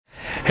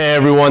Hey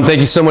everyone, thank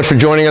you so much for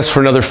joining us for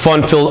another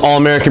fun-filled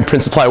All-American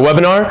Print Supply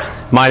webinar.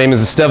 My name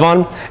is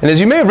Esteban, and as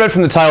you may have read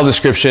from the title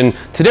description,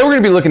 today we're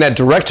going to be looking at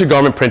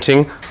direct-to-garment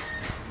printing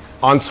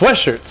on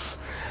sweatshirts.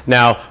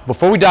 Now,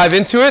 before we dive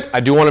into it, I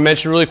do want to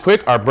mention really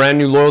quick our brand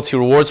new loyalty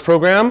rewards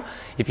program.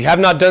 If you have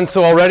not done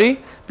so already,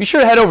 be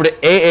sure to head over to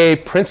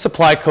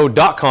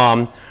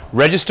aaprintssupplyco.com,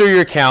 register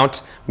your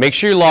account, make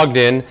sure you're logged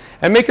in,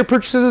 and make your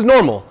purchases as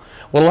normal.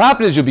 What will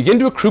happen is you'll begin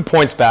to accrue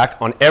points back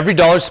on every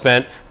dollar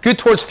spent, good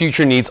towards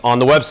future needs on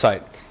the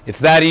website. It's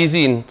that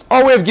easy, and it's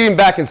our way of giving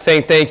back and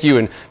saying thank you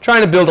and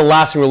trying to build a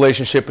lasting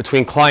relationship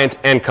between client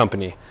and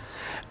company.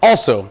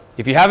 Also,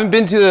 if you haven't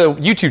been to the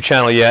YouTube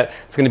channel yet,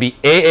 it's going to be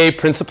AA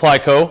Print Supply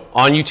Co.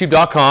 on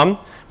youtube.com.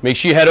 Make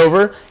sure you head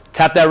over,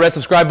 tap that red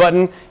subscribe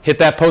button, hit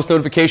that post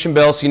notification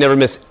bell so you never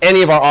miss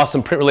any of our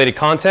awesome print-related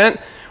content.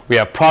 We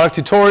have product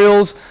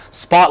tutorials,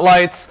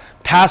 spotlights,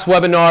 past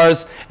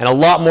webinars, and a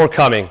lot more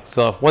coming.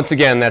 So once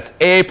again, that's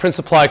AA Print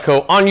Supply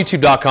Co. on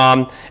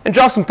youtube.com, and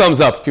drop some thumbs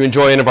up if you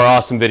enjoy any of our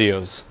awesome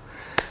videos.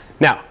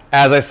 Now,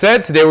 as I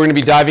said, today we're going to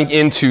be diving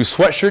into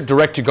sweatshirt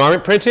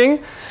direct-to-garment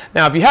printing.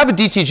 Now, if you have a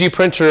DTG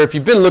printer, if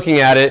you've been looking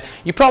at it,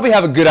 you probably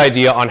have a good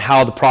idea on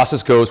how the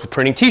process goes with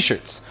printing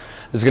t-shirts.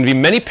 There's going to be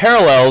many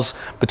parallels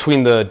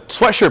between the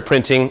sweatshirt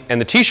printing and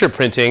the t-shirt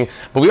printing,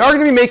 but we are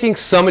going to be making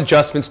some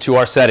adjustments to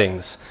our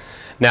settings.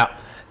 Now,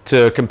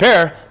 to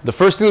compare, the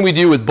first thing we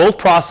do with both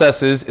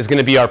processes is going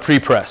to be our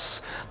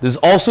pre-press. This is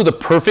also the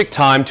perfect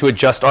time to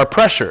adjust our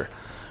pressure.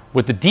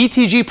 With the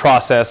DTG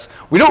process,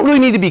 we don't really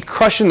need to be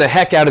crushing the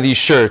heck out of these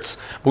shirts,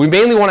 but we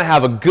mainly want to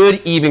have a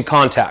good, even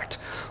contact.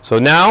 So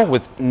now,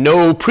 with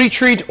no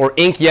pre-treat or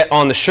ink yet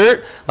on the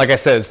shirt, like I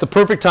said, it's the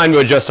perfect time to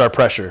adjust our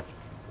pressure.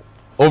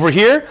 Over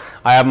here,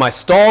 I have my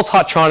Stahl's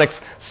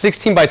Hotronix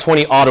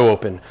 16x20 auto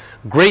open.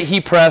 Great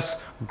heat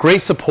press,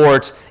 great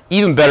support,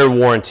 even better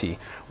warranty.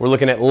 We're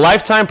looking at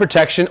lifetime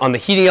protection on the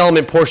heating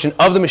element portion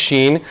of the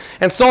machine,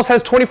 and Stahl's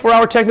has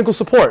 24-hour technical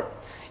support.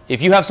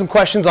 If you have some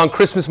questions on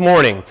Christmas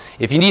morning,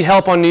 if you need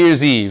help on New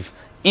Year's Eve,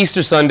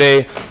 Easter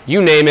Sunday,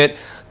 you name it,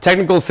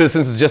 technical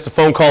assistance is just a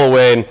phone call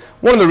away, and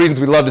one of the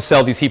reasons we love to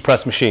sell these heat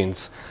press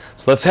machines.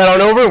 So let's head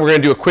on over. We're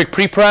going to do a quick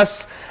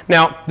pre-press.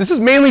 Now, this is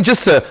mainly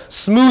just to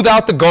smooth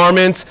out the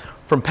garment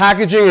from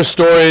packaging or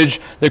storage.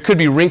 There could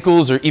be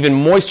wrinkles or even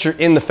moisture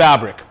in the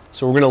fabric.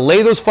 So we're going to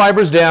lay those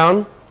fibers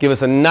down, give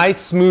us a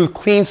nice, smooth,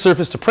 clean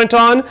surface to print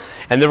on,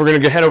 and then we're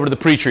going to head over to the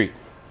pre-treat.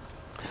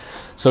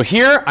 So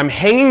here, I'm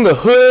hanging the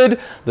hood,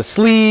 the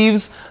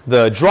sleeves,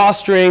 the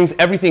drawstrings,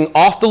 everything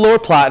off the lower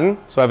platen,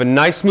 so I have a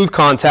nice, smooth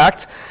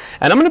contact.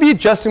 And I'm going to be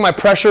adjusting my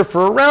pressure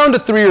for around a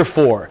 3 or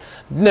 4.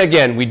 And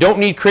again, we don't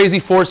need crazy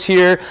force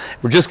here.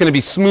 We're just going to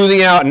be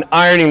smoothing out and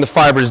ironing the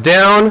fibers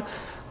down.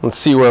 Let's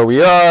see where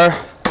we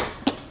are.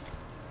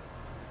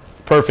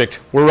 Perfect.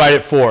 We're right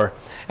at 4.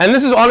 And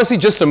this is honestly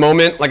just a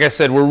moment. Like I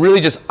said, we're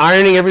really just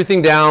ironing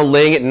everything down,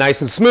 laying it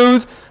nice and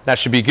smooth. That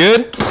should be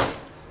good.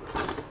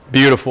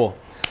 Beautiful.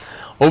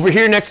 Over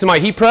here next to my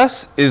heat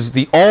press is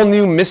the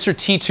all-new Mr.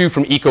 T2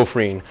 from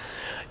EcoFreen.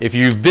 If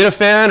you've been a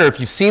fan or if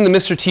you've seen the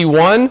Mr.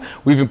 T1,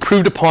 we've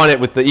improved upon it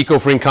with the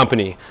EcoFreen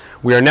company.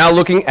 We are now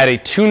looking at a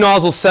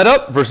 2-nozzle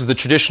setup versus the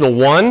traditional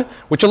 1,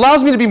 which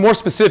allows me to be more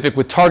specific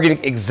with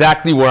targeting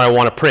exactly where I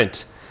want to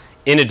print.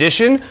 In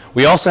addition,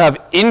 we also have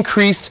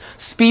increased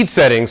speed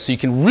settings so you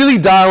can really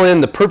dial in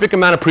the perfect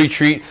amount of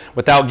pre-treat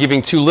without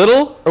giving too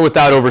little or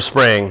without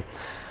overspraying.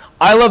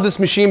 I love this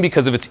machine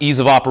because of its ease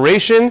of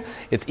operation,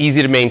 it's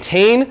easy to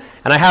maintain,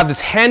 and I have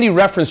this handy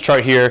reference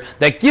chart here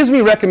that gives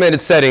me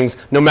recommended settings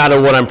no matter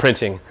what I'm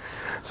printing.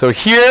 So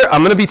here,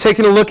 I'm going to be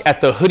taking a look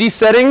at the hoodie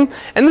setting,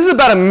 and this is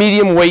about a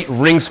medium weight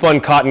ring spun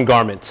cotton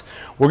garment.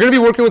 We're going to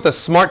be working with a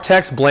Smart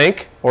Text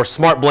blank or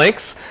Smart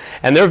Blanks,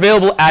 and they're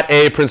available at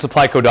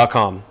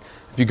aaprintssupplyco.com.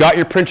 If you got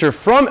your printer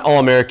from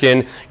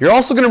All-American, you're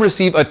also going to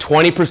receive a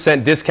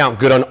 20% discount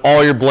good on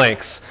all your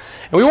blanks.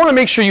 And we want to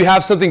make sure you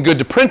have something good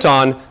to print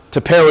on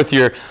to pair with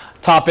your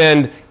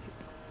top-end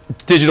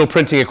digital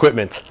printing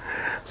equipment.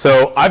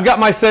 So I've got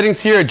my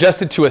settings here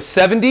adjusted to a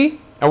 70,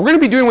 and we're going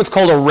to be doing what's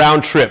called a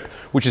round trip,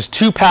 which is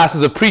 2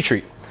 passes of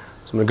pre-treat.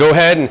 So I'm going to go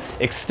ahead and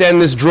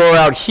extend this drawer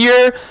out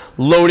here,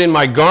 load in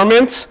my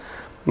garment.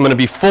 I'm going to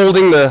be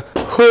folding the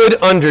hood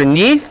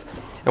underneath.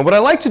 And what I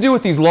like to do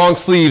with these long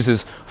sleeves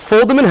is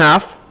fold them in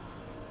half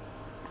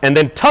and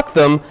then tuck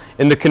them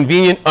in the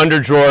convenient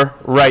under drawer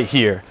right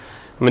here.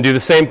 I'm going to do the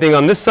same thing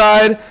on this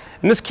side,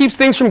 and this keeps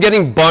things from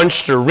getting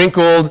bunched or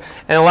wrinkled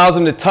and allows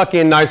them to tuck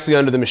in nicely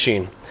under the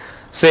machine.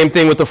 Same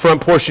thing with the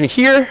front portion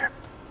here.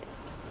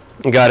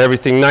 Got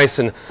everything nice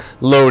and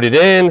loaded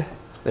in.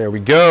 There we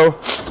go.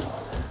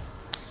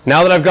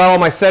 Now that I've got all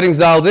my settings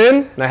dialed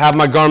in and I have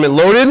my garment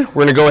loaded, we're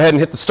going to go ahead and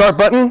hit the start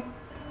button.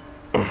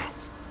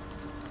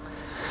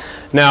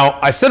 Now,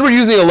 I said we're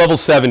using a level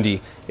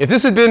 70. If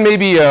this had been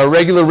maybe a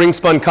regular ring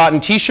spun cotton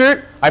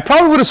t-shirt, I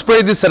probably would have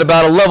sprayed this at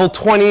about a level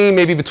 20,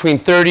 maybe between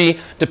 30,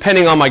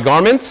 depending on my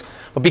garments.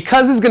 But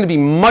because this is going to be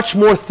much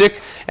more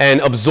thick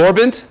and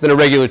absorbent than a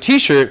regular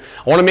t-shirt,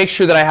 I want to make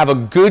sure that I have a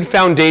good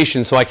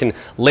foundation so I can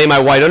lay my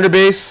white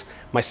underbase,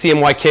 my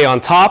CMYK on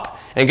top,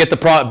 and get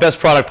the best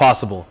product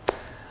possible.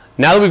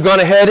 Now that we've gone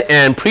ahead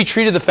and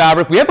pre-treated the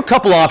fabric, we have a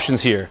couple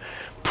options here.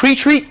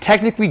 Pre-treat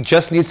technically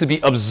just needs to be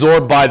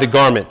absorbed by the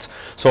garment.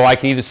 So I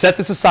can either set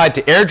this aside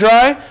to air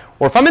dry,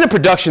 or if I'm in a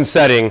production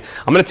setting,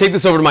 I'm going to take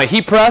this over to my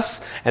heat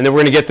press, and then we're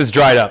going to get this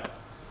dried up.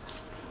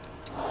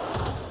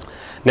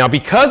 Now,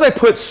 because I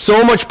put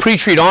so much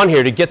pre-treat on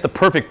here to get the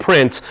perfect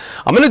print,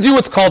 I'm going to do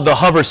what's called the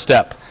hover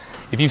step.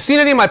 If you've seen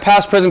any of my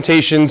past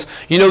presentations,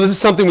 you know this is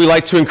something we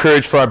like to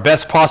encourage for our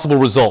best possible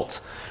results.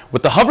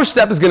 What the hover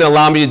step is going to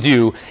allow me to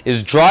do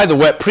is dry the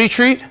wet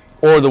pre-treat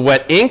or the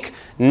wet ink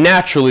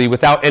naturally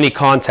without any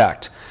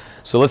contact.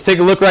 So let's take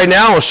a look right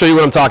now. I'll show you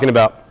what I'm talking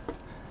about.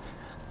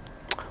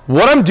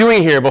 What I'm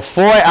doing here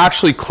before I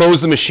actually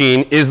close the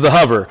machine is the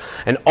hover.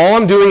 And all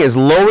I'm doing is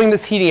lowering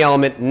this heating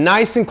element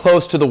nice and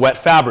close to the wet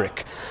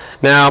fabric.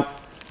 Now,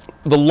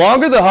 the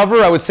longer the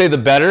hover, I would say the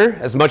better,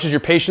 as much as your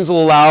patience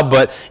will allow,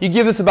 but you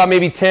give this about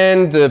maybe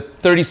 10 to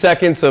 30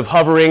 seconds of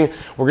hovering.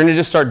 We're going to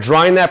just start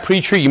drying that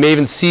pre-treat. You may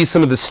even see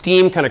some of the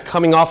steam kind of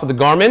coming off of the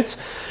garment.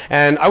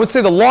 And I would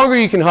say the longer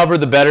you can hover,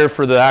 the better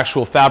for the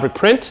actual fabric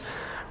print.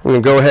 We're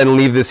going to go ahead and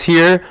leave this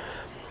here.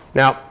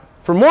 Now,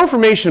 for more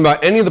information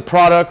about any of the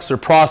products or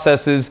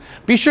processes,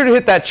 be sure to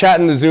hit that chat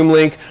in the Zoom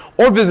link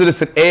or visit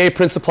us at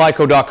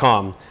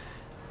aaprintsupplyco.com.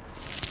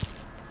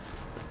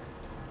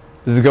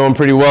 This is going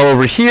pretty well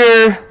over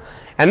here,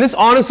 and this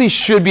honestly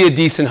should be a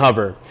decent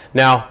hover.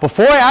 Now,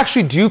 before I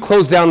actually do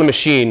close down the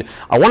machine,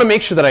 I want to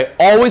make sure that I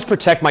always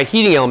protect my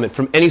heating element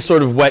from any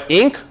sort of wet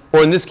ink,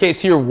 or in this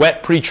case here,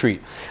 wet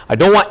pre-treat. I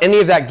don't want any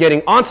of that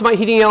getting onto my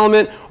heating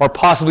element or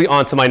possibly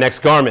onto my next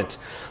garment.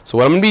 So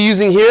what I'm going to be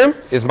using here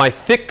is my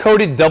thick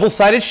coated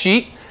double-sided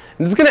sheet,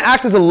 and this is going to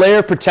act as a layer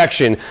of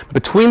protection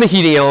between the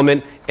heating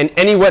element and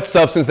any wet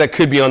substance that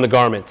could be on the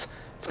garment.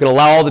 It's going to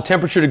allow all the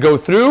temperature to go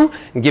through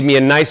and give me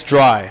a nice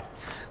dry.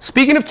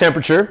 Speaking of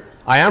temperature,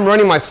 I am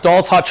running my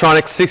Stahl's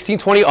Hottronic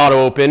 1620 auto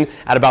open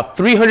at about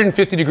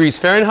 350 degrees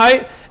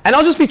Fahrenheit, and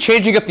I'll just be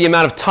changing up the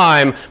amount of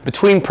time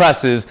between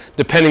presses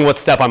depending what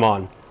step I'm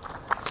on.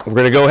 We're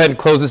going to go ahead and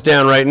close this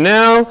down right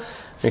now.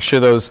 Make sure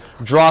those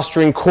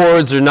drawstring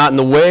cords are not in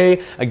the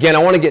way. Again, I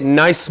want to get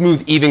nice,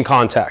 smooth, even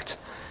contact.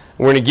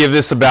 We're going to give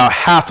this about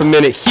half a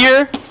minute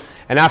here,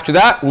 and after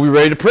that, we'll be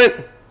ready to print.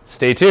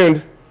 Stay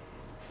tuned.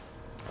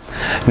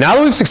 Now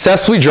that we've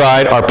successfully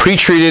dried our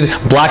pre-treated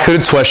black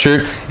hooded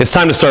sweatshirt, it's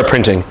time to start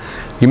printing.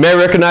 You may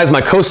recognize my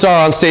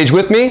co-star on stage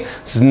with me.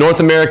 This is North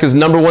America's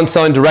 #1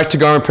 selling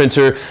direct-to-garment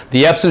printer,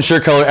 the Epson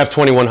Shirt Color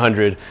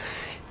F2100.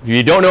 If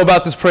you don't know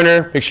about this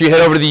printer, make sure you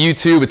head over to the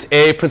YouTube. It's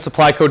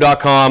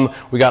aaprintsupplyco.com.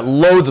 We got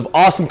loads of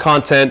awesome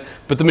content,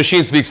 but the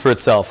machine speaks for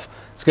itself.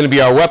 It's going to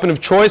be our weapon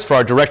of choice for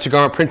our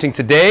direct-to-garment printing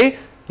today.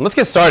 Let's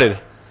get started.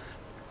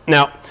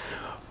 Now,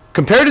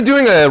 compared to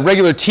doing a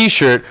regular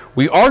t-shirt,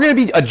 we are going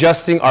to be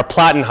adjusting our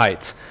platen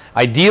height.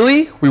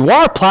 Ideally, we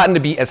want our platen to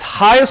be as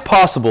high as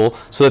possible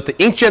so that the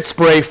inkjet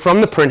spray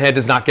from the printhead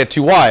does not get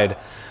too wide.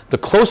 The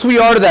closer we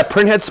are to that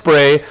printhead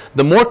spray,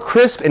 the more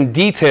crisp and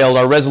detailed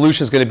our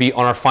resolution is going to be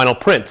on our final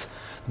print.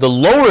 The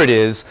lower it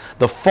is,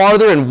 the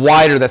farther and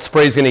wider that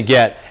spray is going to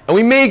get, and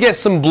we may get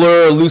some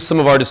blur or lose some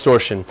of our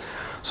distortion.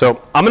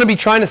 So I'm going to be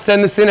trying to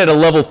send this in at a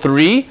level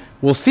 3.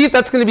 We'll see if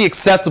that's going to be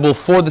acceptable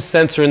for the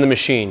sensor in the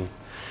machine.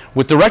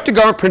 With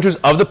direct-to-garment printers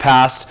of the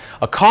past,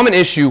 a common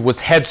issue was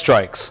head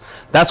strikes.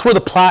 That's where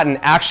the platen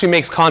actually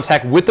makes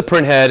contact with the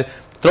printhead,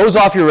 throws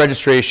off your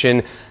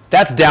registration.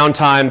 That's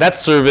downtime, that's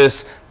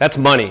service, that's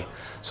money.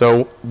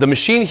 So the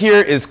machine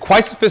here is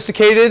quite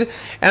sophisticated,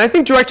 and I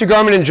think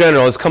direct-to-garment in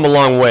general has come a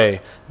long way.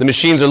 The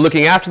machines are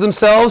looking after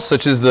themselves,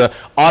 such as the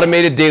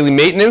automated daily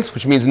maintenance,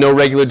 which means no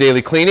regular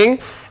daily cleaning,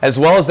 as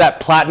well as that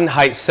platen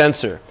height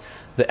sensor.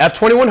 The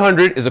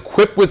F2100 is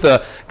equipped with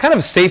a kind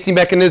of safety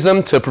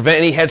mechanism to prevent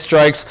any head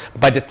strikes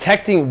by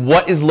detecting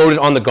what is loaded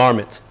on the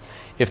garment.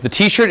 If the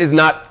t-shirt is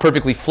not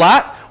perfectly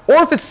flat,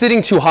 or if it's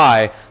sitting too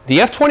high, the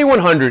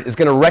F2100 is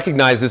going to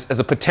recognize this as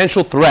a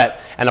potential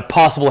threat and a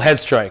possible head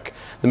strike.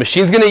 The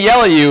machine's going to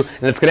yell at you,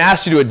 and it's going to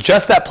ask you to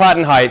adjust that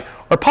platen height,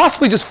 or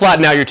possibly just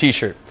flatten out your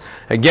t-shirt.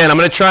 Again, I'm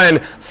going to try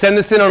and send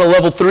this in on a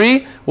level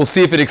 3. We'll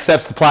see if it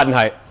accepts the platen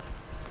height.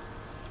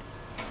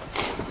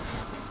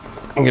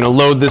 I'm going to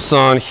load this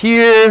on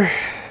here,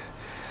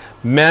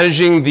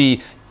 managing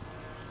the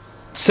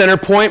center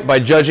point by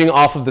judging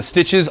off of the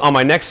stitches on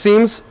my neck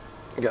seams.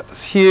 I got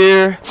this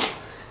here.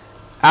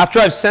 After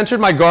I've centered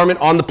my garment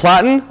on the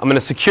platen, I'm going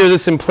to secure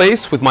this in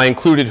place with my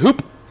included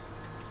hoop.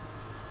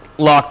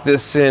 Lock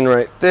this in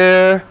right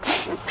there.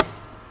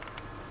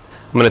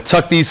 I'm going to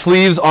tuck these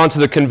sleeves onto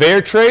the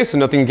conveyor tray so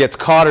nothing gets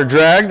caught or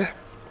dragged.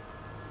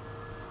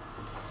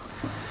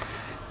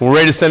 We're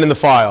ready to send in the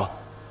file.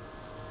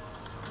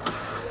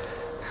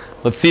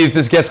 Let's see if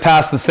this gets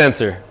past the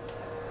sensor.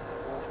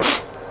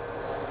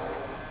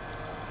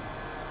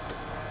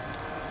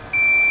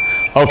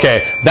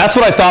 Okay, that's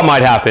what I thought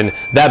might happen.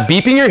 That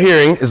beeping you're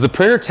hearing is the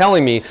printer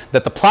telling me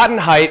that the platen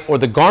height or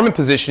the garment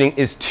positioning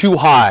is too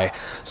high.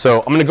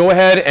 So I'm going to go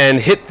ahead and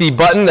hit the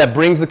button that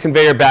brings the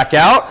conveyor back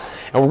out,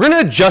 and we're going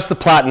to adjust the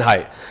platen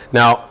height.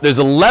 Now, there's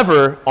a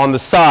lever on the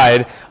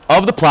side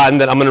of the platen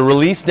that I'm going to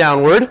release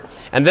downward,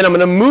 and then I'm going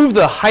to move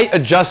the height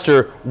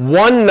adjuster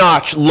 1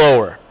 notch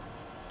lower.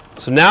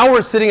 So now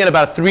we're sitting at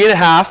about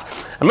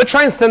 3.5. I'm going to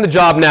try and send the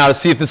job now to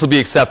see if this will be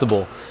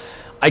acceptable.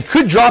 I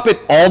could drop it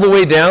all the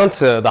way down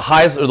to the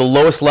highest or the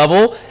lowest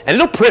level, and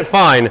it'll print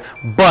fine,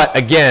 but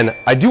again,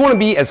 I do want to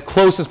be as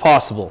close as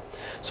possible.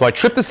 So I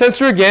trip the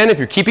sensor again. If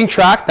you're keeping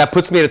track, that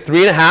puts me at a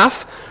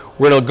 3.5.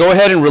 We're going to go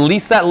ahead and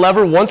release that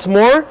lever once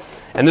more,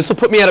 and this will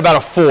put me at about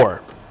a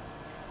 4.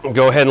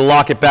 Go ahead and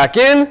lock it back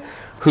in.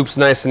 Hoop's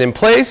nice and in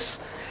place,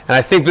 and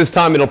I think this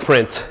time it'll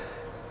print.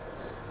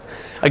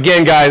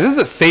 Again, guys, this is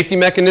a safety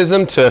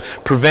mechanism to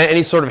prevent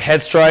any sort of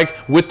head strike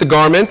with the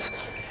garment,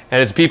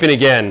 and it's beeping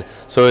again.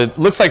 So it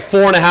looks like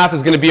 4.5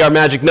 is going to be our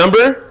magic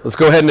number. Let's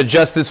go ahead and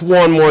adjust this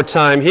one more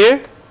time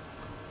here.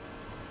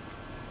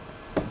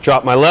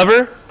 Drop my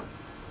lever.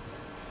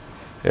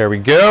 There we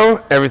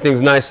go. Everything's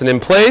nice and in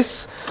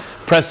place.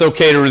 Press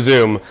OK to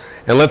resume.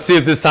 And let's see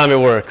if this time it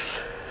works.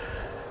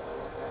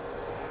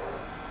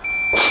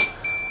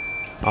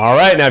 All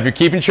right, now if you're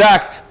keeping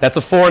track, that's a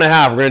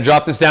 4.5. We're going to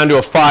drop this down to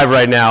a 5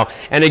 right now.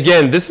 And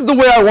again, this is the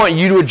way I want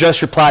you to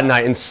adjust your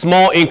platinite, in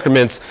small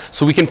increments,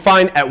 so we can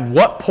find at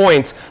what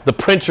point the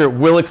printer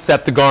will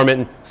accept the garment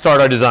and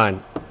start our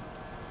design.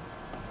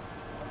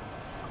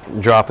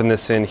 Dropping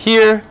this in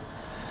here,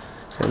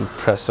 and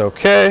press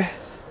OK.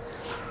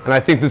 And I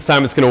think this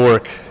time it's going to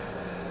work.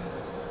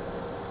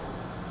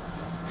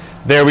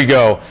 There we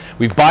go.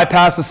 We've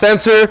bypassed the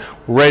sensor.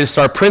 We're ready to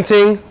start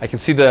printing. I can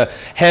see the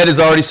head is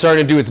already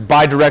starting to do its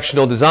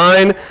bidirectional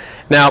design.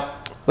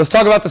 Now, let's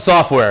talk about the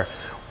software.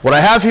 What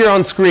I have here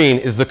on screen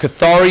is the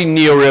Cathari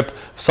NeoRip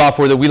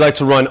software that we like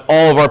to run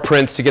all of our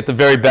prints to get the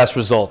very best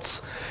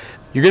results.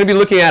 You're going to be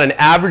looking at an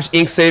average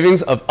ink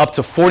savings of up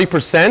to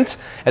 40%,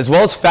 as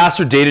well as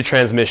faster data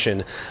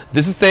transmission.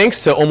 This is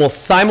thanks to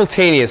almost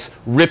simultaneous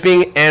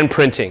ripping and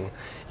printing.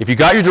 If you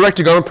got your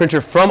direct-to-garment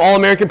printer from All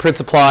American Print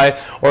Supply,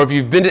 or if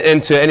you've been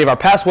into any of our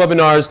past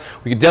webinars,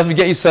 we can definitely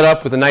get you set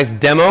up with a nice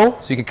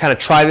demo so you can kind of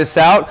try this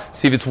out,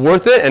 see if it's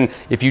worth it. And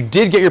if you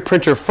did get your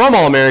printer from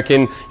All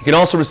American, you can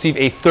also receive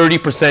a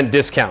 30%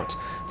 discount.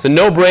 It's a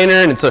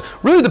no-brainer, and it's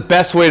really the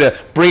best way to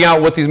bring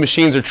out what these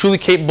machines are truly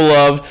capable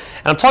of.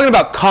 And I'm talking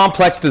about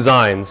complex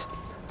designs,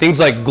 things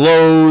like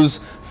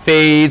glows,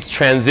 fades,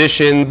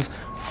 transitions,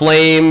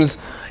 flames,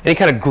 any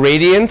kind of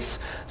gradients.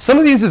 Some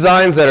of these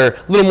designs that are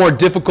a little more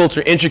difficult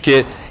or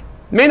intricate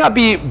may not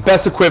be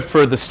best equipped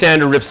for the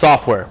standard RIP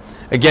software.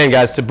 Again,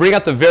 guys, to bring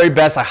out the very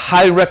best, I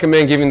highly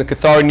recommend giving the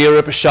Cathari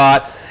NeoRip a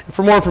shot. And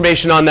for more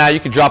information on that, you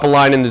can drop a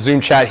line in the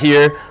Zoom chat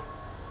here.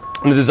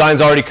 And the design's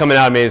already coming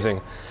out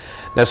amazing.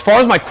 Now, as far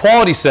as my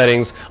quality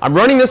settings, I'm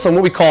running this on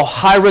what we call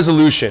high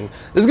resolution.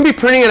 This is going to be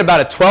printing at about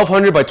a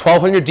 1200 by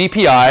 1200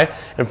 DPI.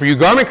 And for you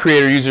garment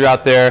creator user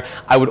out there,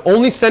 I would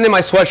only send in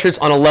my sweatshirts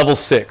on a level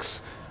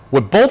 6.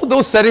 What both of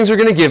those settings are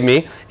going to give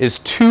me is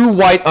 2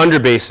 white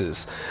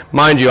underbases.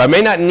 Mind you, I may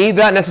not need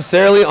that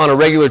necessarily on a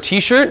regular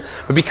t-shirt,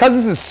 but because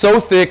this is so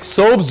thick,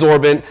 so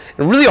absorbent,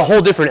 and really a whole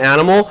different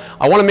animal,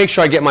 I want to make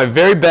sure I get my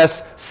very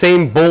best,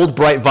 same bold,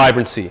 bright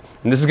vibrancy.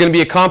 And this is going to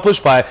be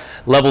accomplished by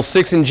level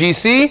 6 in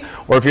GC,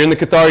 or if you're in the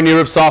Cathari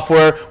NeoRip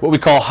software, what we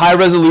call high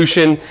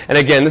resolution. And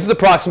again, this is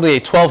approximately a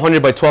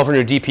 1200 by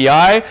 1200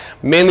 DPI.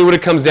 Mainly what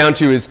it comes down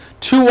to is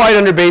 2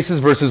 white underbases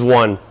versus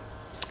 1.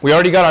 We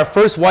already got our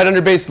first white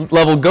underbase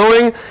level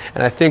going,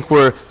 and I think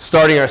we're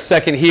starting our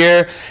second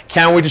here.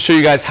 Can't wait to show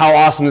you guys how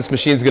awesome this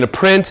machine is going to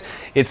print.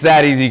 It's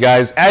that easy,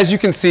 guys. As you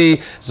can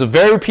see, it's a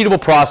very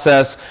repeatable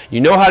process. You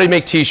know how to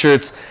make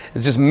t-shirts.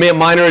 It's just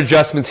minor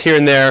adjustments here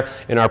and there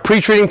in our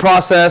pre-treating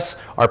process,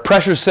 our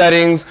pressure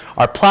settings,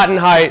 our platen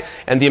height,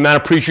 and the amount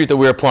of pre-treat that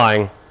we're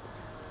applying.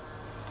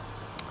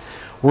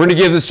 We're going to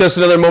give this just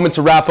another moment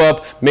to wrap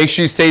up. Make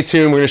sure you stay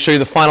tuned. We're going to show you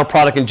the final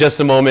product in just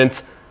a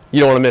moment.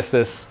 You don't want to miss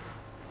this.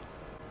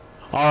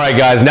 All right,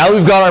 guys, now that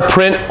we've got our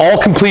print all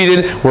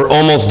completed, we're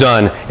almost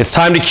done. It's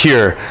time to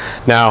cure.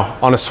 Now,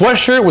 on a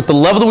sweatshirt with the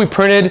level that we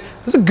printed,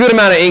 there's a good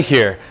amount of ink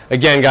here.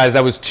 Again, guys,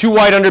 that was 2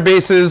 white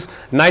underbases,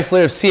 nice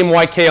layer of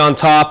CMYK on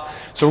top.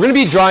 So we're going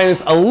to be drying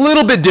this a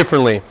little bit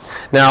differently.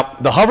 Now,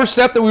 the hover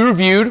step that we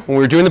reviewed when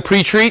we were doing the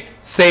pre-treat,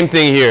 same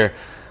thing here.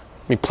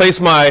 Let me place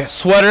my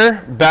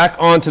sweater back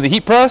onto the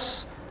heat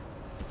press.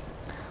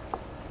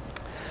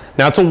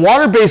 Now, it's a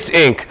water-based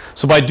ink,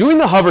 so by doing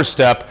the hover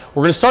step,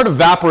 we're going to start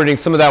evaporating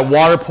some of that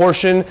water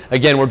portion.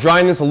 Again, we're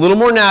drying this a little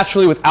more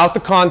naturally without the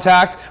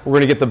contact. We're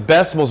going to get the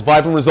best, most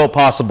vibrant result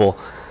possible.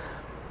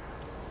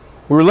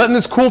 We were letting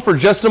this cool for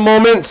just a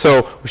moment,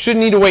 so we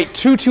shouldn't need to wait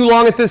too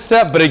long at this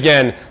step, but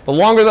again, the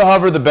longer the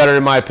hover, the better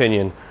in my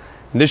opinion.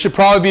 And this should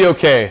probably be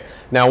okay.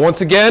 Now,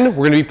 once again,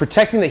 we're going to be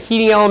protecting the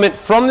heating element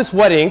from this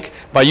wet ink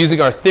by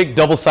using our thick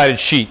double-sided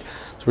sheet.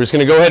 So we're just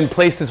going to go ahead and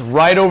place this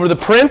right over the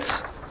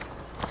print.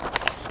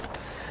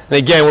 And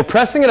again, we're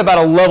pressing at about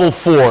a level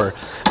 4.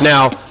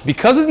 Now,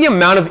 because of the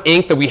amount of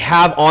ink that we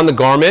have on the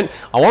garment,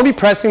 I want to be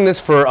pressing this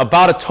for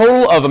about a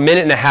total of 1.5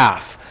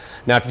 minutes.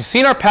 Now, if you've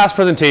seen our past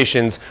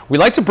presentations, we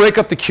like to break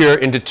up the cure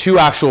into 2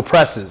 actual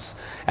presses.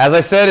 As I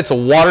said, it's a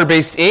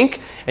water-based ink,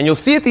 and you'll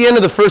see at the end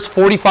of the first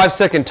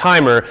 45-second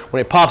timer, when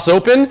it pops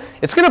open,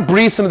 it's going to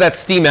breathe some of that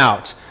steam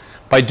out.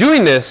 By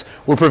doing this,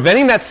 we're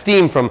preventing that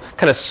steam from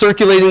kind of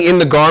circulating in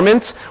the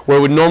garment where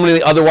it would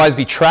normally otherwise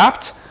be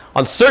trapped.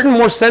 On certain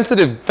more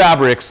sensitive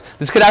fabrics,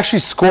 this could actually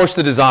scorch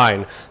the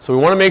design. So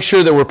we want to make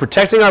sure that we're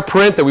protecting our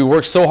print, that we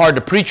work so hard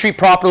to pre-treat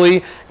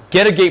properly,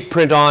 get a gate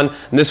print on,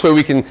 and this way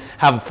we can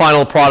have a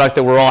final product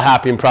that we're all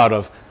happy and proud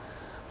of.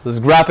 So this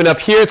is wrapping up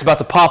here. It's about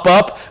to pop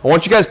up. I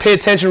want you guys to pay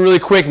attention really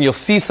quick, and you'll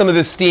see some of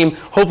this steam.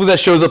 Hopefully that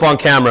shows up on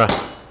camera.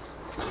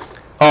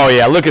 Oh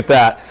yeah, look at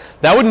that.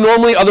 That would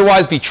normally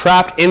otherwise be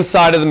trapped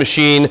inside of the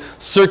machine,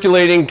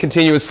 circulating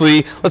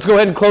continuously. Let's go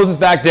ahead and close this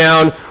back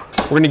down.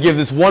 We're going to give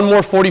this one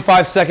more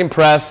 45-second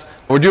press.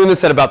 We're doing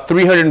this at about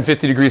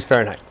 350 degrees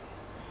Fahrenheit.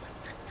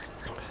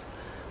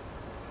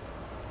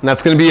 And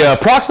that's going to be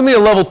approximately a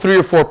level 3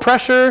 or 4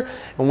 pressure,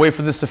 and wait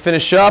for this to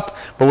finish up.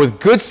 But with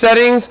good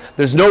settings,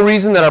 there's no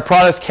reason that our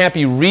products can't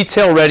be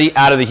retail ready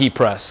out of the heat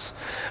press.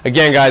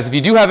 Again, guys, if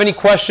you do have any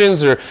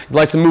questions or you'd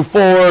like to move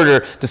forward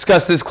or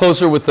discuss this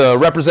closer with the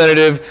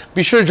representative,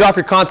 be sure to drop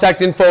your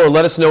contact info or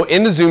let us know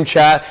in the Zoom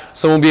chat.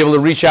 Someone will be able to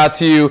reach out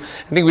to you.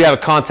 I think we have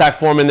a contact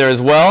form in there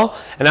as well.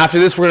 And after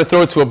this, we're going to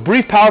throw it to a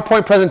brief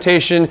PowerPoint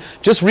presentation,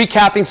 just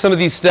recapping some of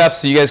these steps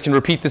so you guys can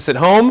repeat this at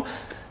home.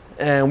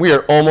 And we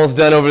are almost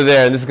done over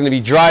there. And this is going to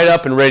be dried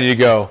up and ready to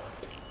go.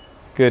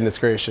 Goodness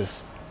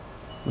gracious.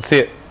 Let's see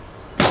it.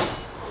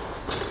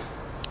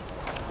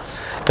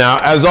 Now,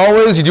 as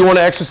always, you do want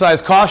to exercise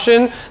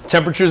caution.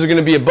 Temperatures are going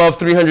to be above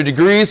 300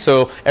 degrees,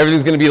 so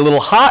everything's going to be a little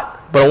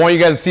hot. But I want you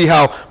guys to see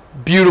how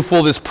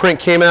beautiful this print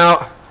came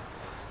out.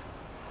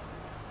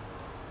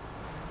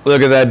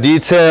 Look at that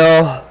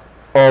detail,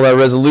 all that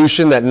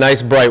resolution, that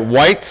nice bright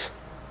white.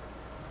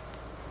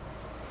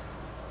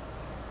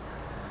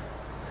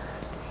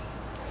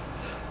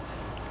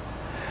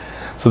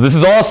 So this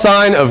is all a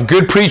sign of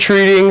good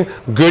pre-treating,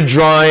 good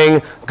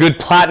drying, good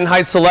platen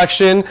height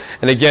selection.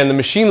 And again, the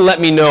machine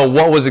let me know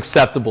what was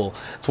acceptable.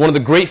 It's one of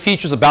the great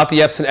features about the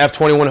Epson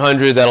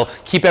F2100 that'll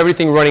keep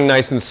everything running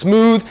nice and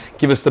smooth,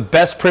 give us the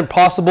best print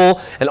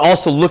possible, and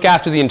also look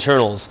after the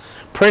internals.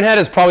 Printhead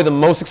is probably the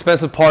most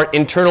expensive part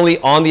internally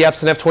on the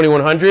Epson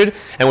F2100,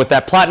 and with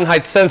that platen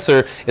height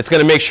sensor, it's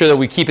going to make sure that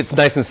we keep it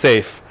nice and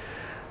safe.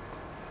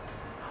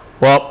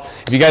 Well,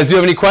 if you guys do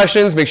have any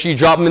questions, make sure you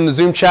drop them in the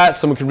Zoom chat.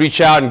 Someone can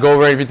reach out and go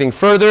over everything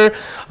further.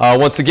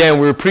 Once again,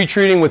 we're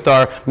pre-treating with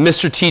our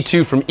Mr.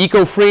 T2 from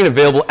EcoFree,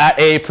 available at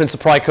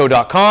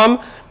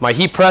aaprintsupplyco.com. My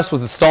heat press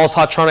was the Stahl's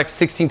Hotronic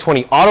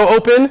 1620 Auto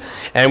Open,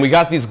 and we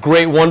got this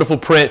great, wonderful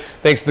print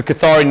thanks to the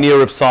Cathari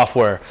NeoRip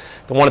software.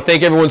 I want to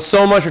thank everyone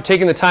so much for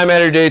taking the time out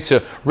of your day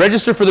to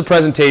register for the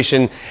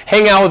presentation,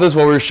 hang out with us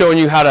while we're showing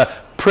you how to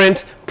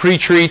print,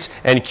 pre-treat,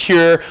 and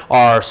cure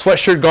our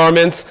sweatshirt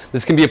garments.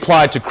 This can be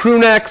applied to crew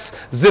necks,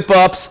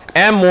 zip-ups,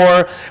 and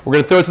more. We're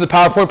going to throw it to the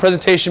PowerPoint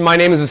presentation. My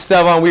name is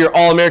Esteban. We are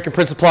All American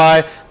Print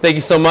Supply. Thank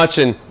you so much,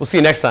 and we'll see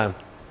you next time.